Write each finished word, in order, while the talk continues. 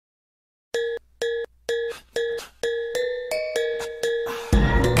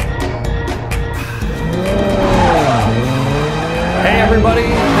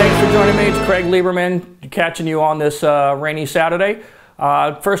Craig Lieberman catching you on this rainy Saturday.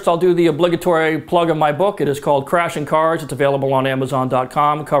 First, I'll do the obligatory plug of my book. It is called Crashing Cars. It's available on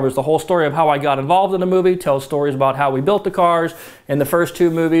Amazon.com. It covers the whole story of how I got involved in the movie, tells stories about how we built the cars in the first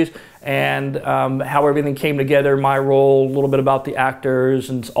two movies, and how everything came together, my role, a little bit about the actors,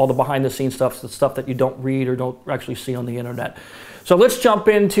 and all the behind-the-scenes stuff, the stuff that you don't read or don't actually see on the internet. So let's jump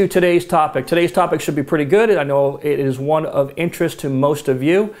into today's topic. Today's topic should be pretty good. I know it is one of interest to most of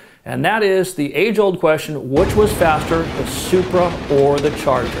you, and that is the age-old question, which was faster, the Supra or the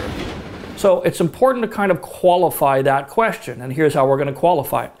Charger? So it's important to kind of qualify that question, and here's how we're going to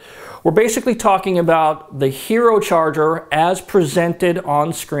qualify it. We're basically talking about the Hero Charger as presented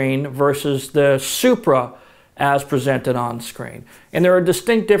on screen versus the Supra as presented on screen. And there are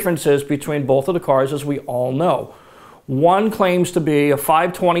distinct differences between both of the cars, as we all know. One claims to be a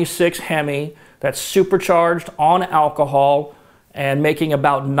 526 Hemi that's supercharged on alcohol and making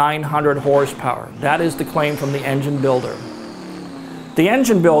about 900 horsepower. That is the claim from the engine builder. The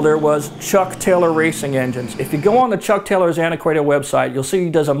engine builder was Chuck Taylor Racing Engines. If you go on the Chuck Taylor's antiquated website, you'll see he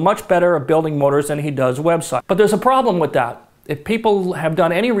does a much better at building motors than he does website. But there's a problem with that. If people have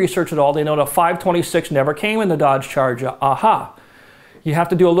done any research at all, they know the 526 never came in the Dodge Charger. Aha! You have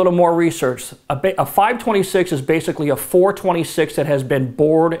to do a little more research. A 526 is basically a 426 that has been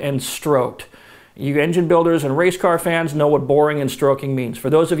bored and stroked. You engine builders and race car fans know what boring and stroking means.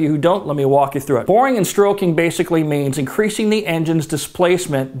 For those of you who don't, let me walk you through it. Boring and stroking basically means increasing the engine's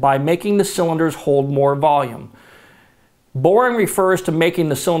displacement by making the cylinders hold more volume. Boring refers to making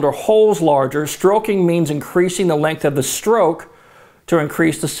the cylinder holes larger. Stroking means increasing the length of the stroke to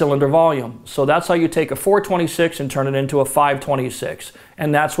increase the cylinder volume. So that's how you take a 426 and turn it into a 526.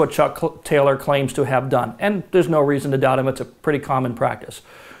 And that's what Chuck Taylor claims to have done. And there's no reason to doubt him. It's a pretty common practice.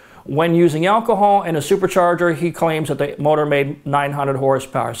 When using alcohol in a supercharger, he claims that the motor made 900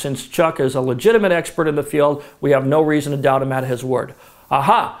 horsepower. Since Chuck is a legitimate expert in the field, we have no reason to doubt him at his word.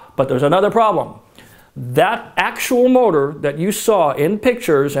 Aha! But there's another problem. That actual motor that you saw in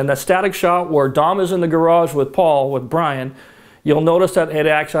pictures and that static shot where Dom is in the garage with Paul, with Brian, you'll notice that it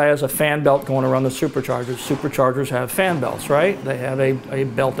actually has a fan belt going around the superchargers. Superchargers have fan belts, right? They have a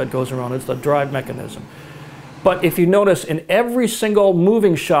belt that goes around. It's the drive mechanism. But if you notice, in every single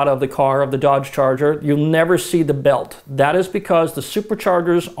moving shot of the car, of the Dodge Charger, you'll never see the belt. That is because the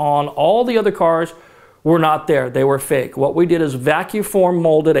superchargers on all the other cars were not there. They were fake. What we did is vacuum form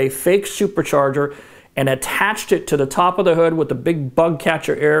molded a fake supercharger and attached it to the top of the hood with the big bug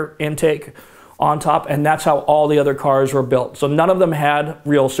catcher air intake on top, and that's how all the other cars were built. So none of them had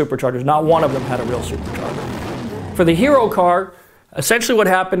real superchargers. Not one of them had a real supercharger. For the Hero car, essentially what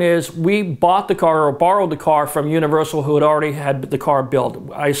happened is we bought the car or borrowed the car from Universal, who had already had the car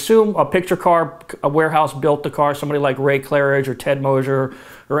built. I assume a picture car, a warehouse built the car, somebody like Ray Claridge or Ted Mosier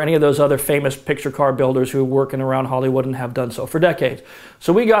or any of those other famous picture car builders who work around Hollywood and have done so for decades.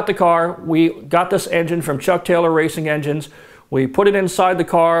 So we got the car, we got this engine from Chuck Taylor Racing Engines, we put it inside the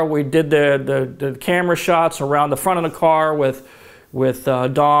car, we did the camera shots around the front of the car with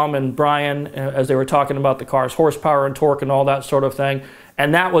Dom and Brian as they were talking about the car's horsepower and torque and all that sort of thing.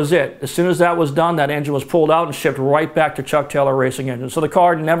 And that was it. As soon as that was done, that engine was pulled out and shipped right back to Chuck Taylor Racing Engines. So the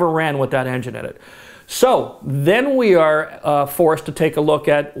car never ran with that engine in it. So then we are forced to take a look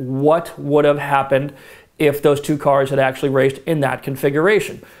at what would have happened if those two cars had actually raced in that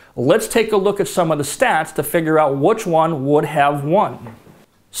configuration. Let's take a look at some of the stats to figure out which one would have won.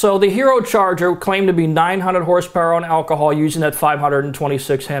 So the Hero Charger claimed to be 900 horsepower on alcohol using that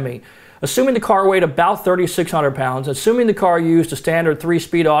 526 Hemi. Assuming the car weighed about 3,600 pounds, assuming the car used a standard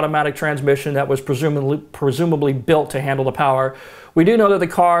 3-speed automatic transmission that was presumably built to handle the power, we do know that the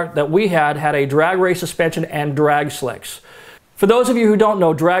car that we had a drag race suspension and drag slicks. For those of you who don't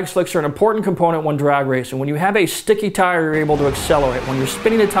know, drag slicks are an important component when drag racing. When you have a sticky tire, you're able to accelerate. When you're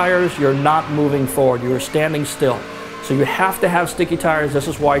spinning the tires, you're not moving forward, you are standing still. So you have to have sticky tires. This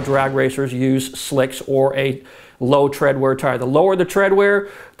is why drag racers use slicks or a low tread wear tire. The lower the tread wear,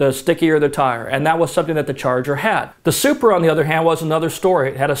 the stickier the tire. And that was something that the Charger had. The Supra, on the other hand, was another story.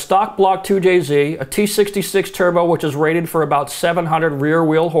 It had a stock block 2JZ, a T66 turbo, which is rated for about 700 rear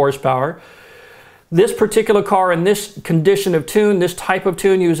wheel horsepower. This particular car in this condition of tune, this type of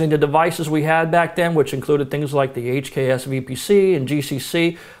tune, using the devices we had back then, which included things like the HKS VPC and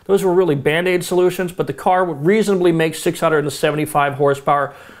GCC, those were really band-aid solutions, but the car would reasonably make 675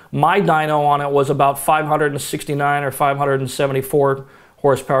 horsepower. My dyno on it was about 569 or 574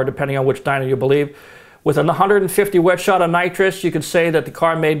 horsepower, depending on which dyno you believe. With a 150 wet shot of nitrous, you could say that the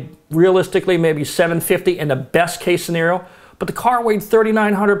car made, realistically, maybe 750 in the best case scenario. but the car weighed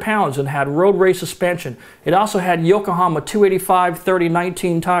 3,900 pounds and had road race suspension. It also had Yokohama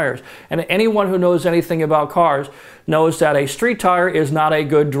 285/30/19 tires. And anyone who knows anything about cars knows that a street tire is not a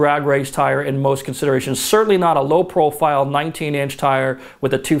good drag race tire in most considerations. Certainly not a low-profile 19-inch tire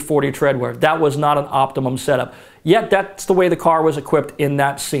with a 240 tread wear. That was not an optimum setup. Yet that's the way the car was equipped in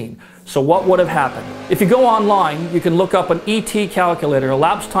that scene. So what would have happened? If you go online, you can look up an ET calculator, a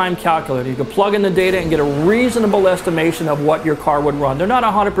lapse time calculator. You can plug in the data and get a reasonable estimation of what your car would run. They're not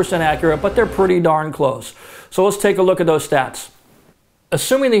 100% accurate, but they're pretty darn close. So let's take a look at those stats.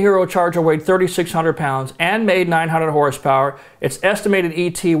 Assuming the Hero Charger weighed 3,600 pounds and made 900 horsepower, its estimated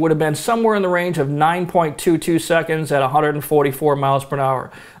ET would have been somewhere in the range of 9.22 seconds at 144 miles per hour.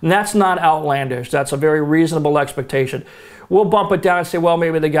 And that's not outlandish. That's a very reasonable expectation. We'll bump it down and say, well,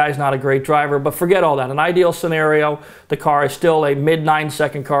 maybe the guy's not a great driver, but forget all that. In an ideal scenario, the car is still a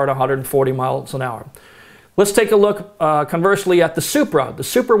mid-9-second car at 140 miles an hour. Let's take a look, conversely, at the Supra. The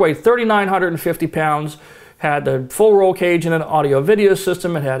Supra weighed 3,950 pounds, had the full roll cage and an audio-video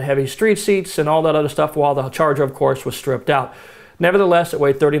system. It had heavy street seats and all that other stuff, while the Charger, of course, was stripped out. Nevertheless, it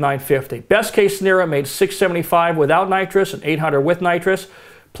weighed 3,950. Best case scenario, it made 675 without nitrous and 800 with nitrous.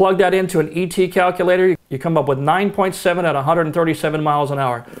 Plug that into an ET calculator, you come up with 9.7 at 137 miles an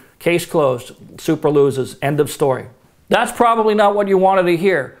hour. Case closed. Supra loses. End of story. That's probably not what you wanted to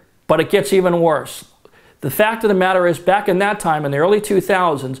hear, but it gets even worse. The fact of the matter is, back in that time, in the early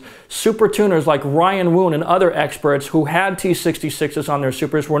 2000s, Supra tuners like Ryan Woon and other experts who had T66s on their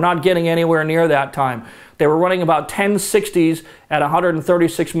Supras were not getting anywhere near that time. They were running about 1060s at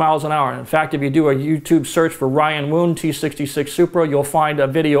 136 miles an hour. In fact, if you do a YouTube search for Ryan Woon T66 Supra, you'll find a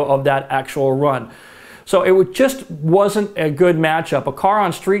video of that actual run. So it just wasn't a good matchup. A car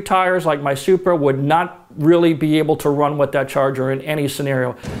on street tires like my Supra would not really be able to run with that Charger in any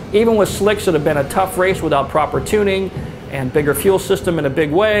scenario. Even with slicks, it would have been a tough race without proper tuning and bigger fuel system in a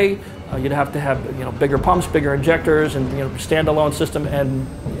big way. You'd have to have bigger pumps, bigger injectors, and standalone system, and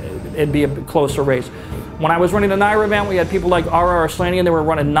it'd be a closer race. When I was running the Naira event, we had people like R.R. Slanian. They were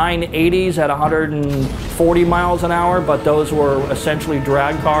running 980s at 140 miles an hour, but those were essentially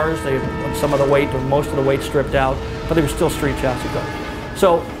drag cars. They had some of the weight, or most of the weight, stripped out, but they were still street chassis cars.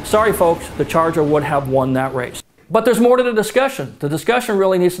 So, sorry folks, the Charger would have won that race. But there's more to the discussion. The discussion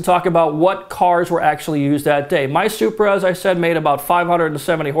really needs to talk about what cars were actually used that day. My Supra, as I said, made about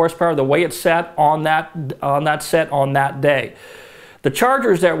 570 horsepower, the way it sat on that set on that day. The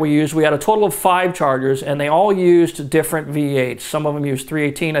Chargers that we used, we had a total of 5 Chargers, and they all used different V8s. Some of them used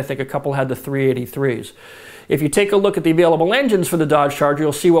 318. I think a couple had the 383s. If you take a look at the available engines for the Dodge Charger,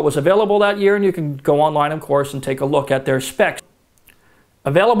 you'll see what was available that year, and you can go online, of course, and take a look at their specs.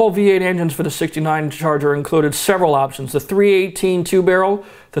 Available V8 engines for the 69 Charger included several options. The 318 2-barrel,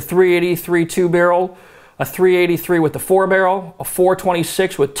 the 383 2-barrel, a 383 with the 4-barrel, a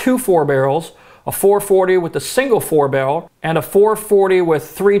 426 with 2 4-barrels, a 440 with a single 4-barrel, and a 440 with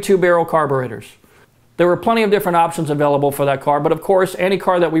 3 2-barrel carburetors. There were plenty of different options available for that car, but of course any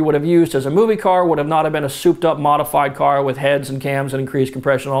car that we would have used as a movie car would have not have been a souped up modified car with heads and cams and increased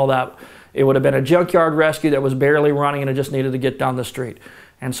compression and all that. It would have been a junkyard rescue that was barely running and it just needed to get down the street.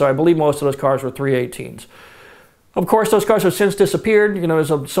 And so I believe most of those cars were 318s. Of course, those cars have since disappeared.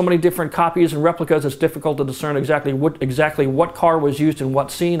 There's so many different copies and replicas, it's difficult to discern exactly what car was used in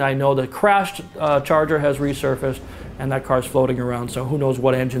what scene. I know the crashed Charger has resurfaced, and that car's floating around, so who knows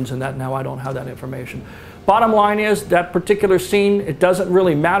what engine's in that now. I don't have that information. Bottom line is, that particular scene, it doesn't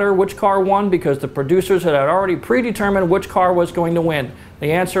really matter which car won, because the producers had already predetermined which car was going to win.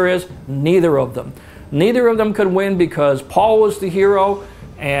 The answer is neither of them. Neither of them could win because Paul was the hero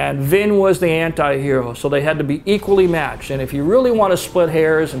and Vin was the anti-hero, so they had to be equally matched. And if you really want to split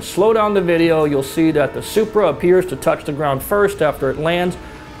hairs and slow down the video, you'll see that the Supra appears to touch the ground first after it lands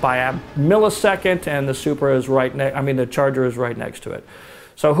by a millisecond, and the Supra is the Charger is right next to it.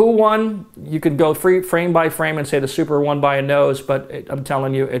 So who won? You could go frame by frame and say the Supra won by a nose, but I'm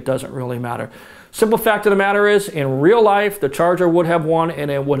telling you, it doesn't really matter. Simple fact of the matter is, in real life, the Charger would have won, and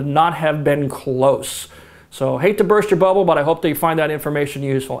it would not have been close. So, hate to burst your bubble, but I hope that you find that information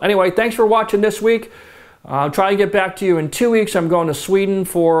useful. Anyway, thanks for watching this week. I'll try and get back to you in 2 weeks. I'm going to Sweden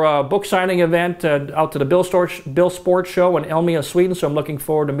for a book signing event out to the Bill Sports Show in Elmia, Sweden, so I'm looking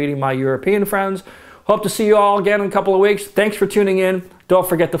forward to meeting my European friends. Hope to see you all again in a couple of weeks. Thanks for tuning in. Don't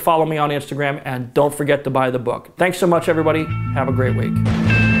forget to follow me on Instagram, and don't forget to buy the book. Thanks so much, everybody. Have a great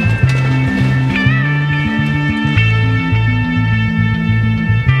week.